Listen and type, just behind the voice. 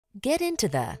Get into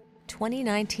the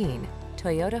 2019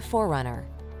 Toyota 4Runner.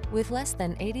 With less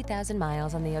than 80,000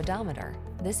 miles on the odometer,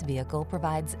 this vehicle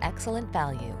provides excellent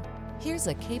value. Here's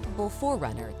a capable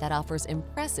 4Runner that offers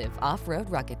impressive off-road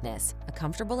ruggedness, a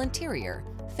comfortable interior,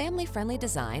 family-friendly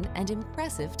design, and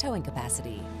impressive towing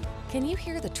capacity. Can you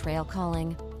hear the trail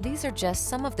calling? These are just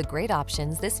some of the great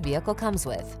options this vehicle comes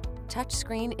with: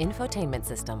 touchscreen infotainment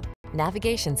system,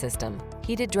 navigation system,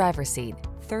 heated driver's seat,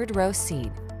 third row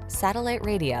seat, satellite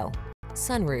radio,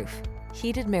 sunroof,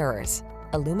 heated mirrors,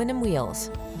 aluminum wheels,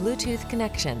 Bluetooth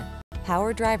connection,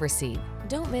 power driver's seat.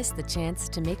 Don't miss the chance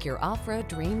to make your off-road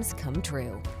dreams come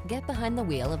true. Get behind the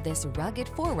wheel of this rugged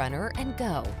 4Runner and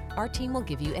go. Our team will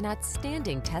give you an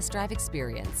outstanding test drive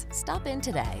experience. Stop in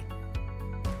today.